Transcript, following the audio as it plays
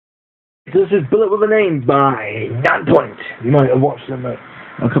This is Bullet with a Name by Nonpoint. You might have watched them a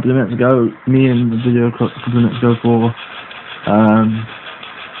couple of minutes ago. Me and the video a couple of minutes ago for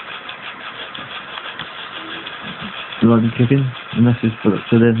Blood and Kicking. And this is Bullet.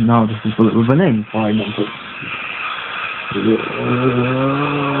 So then now this is Bullet with a Name by Nonpoint.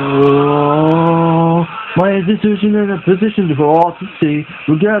 My institution in a position for all to see,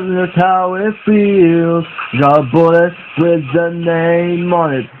 regardless how it feels. Got a bullet with a name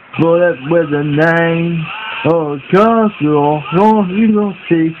on it. Bullet with a name. Oh, cultural. Oh, you don't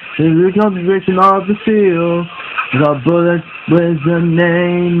see. There's a concentration of the field. Got a bullet with a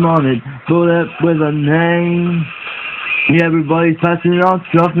name on it. Bullet with a name. Yeah, everybody's passing it on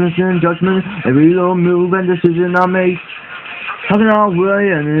toughness and judgment. Every little move and decision I make. Talking all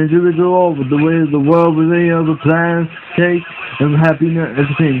way an individual with the way of the world with any other plans take and happiness,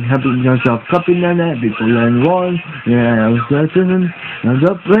 everything, happiness yourself, copying that before anyone. Yeah, I was listening, and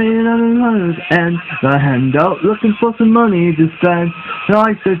up playing on the hundreds, and I hand out looking for some money to spend.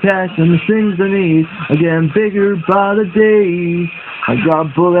 Like the cash and the things I need are getting bigger by the day. I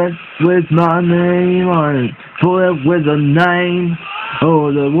got bullets with my name on it, bullet with a name.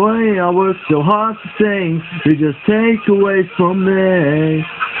 Oh, the way I work so hard to sing, you just take away from me.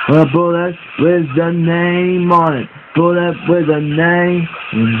 A bullet with a name on it, bullet with a name.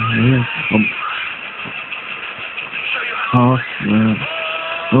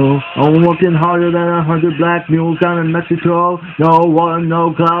 Oh, I'm working harder than 100 black mules down in Mexico. No water,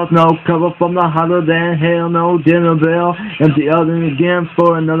 no clouds, no cover from the hotter than hell. No dinner bell, empty oven again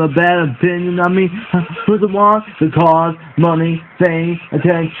for another bad opinion. I mean, who's the one? The cause, money, fame,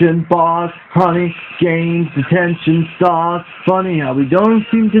 attention, boss, honey, games, attention, stars. Funny how we don't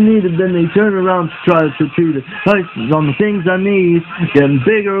seem to need it, then they turn around to try to treat it. Prices on the things I need, getting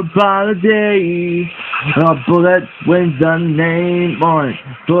bigger by the day. A bullet with a name on it.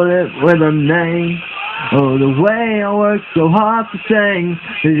 Bullet with a name. Oh, the way I work so hard to sing,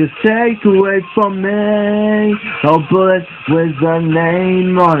 they just take away from me. Oh, bullet with a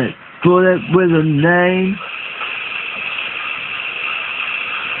name on it. Bullet with a name.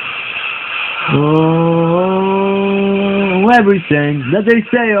 Oh, everything that they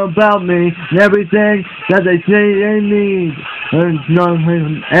say about me, and everything that they say they need, and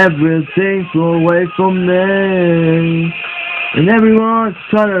nothing, everything's away from me. And everyone's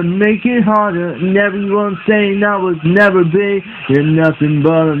trying to make it harder, and everyone's saying I would never be. You're nothing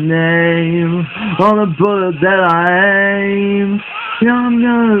but a name on the bullet that I aim. Yeah, I'm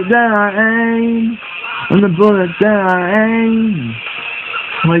the that I aim on the bullet that I aim.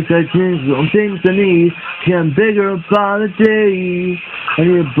 Like I think on things I need, getting bigger by the day. I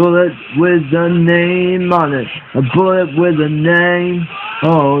need a bullet with a name on it, a bullet with a name.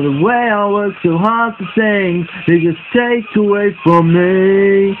 Oh, the way I work so hard to sing, they just take away from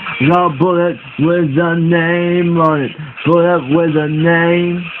me. Got a bullet with a name on it, bullet with a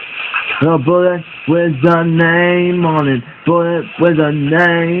name. A bullet with a name on it, bullet with a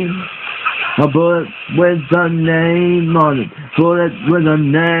name. A bullet with a name on it, bullet with a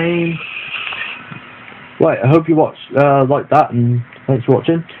name. Right, I hope you watched, like that, and thanks for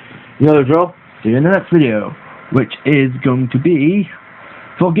watching. You know the drill. See you in the next video, which is going to be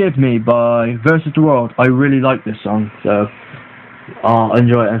Forgive Me by Versus the World. I really like this song, so I'll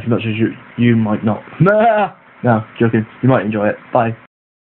enjoy it as much as you might not. No, joking. You might enjoy it. Bye.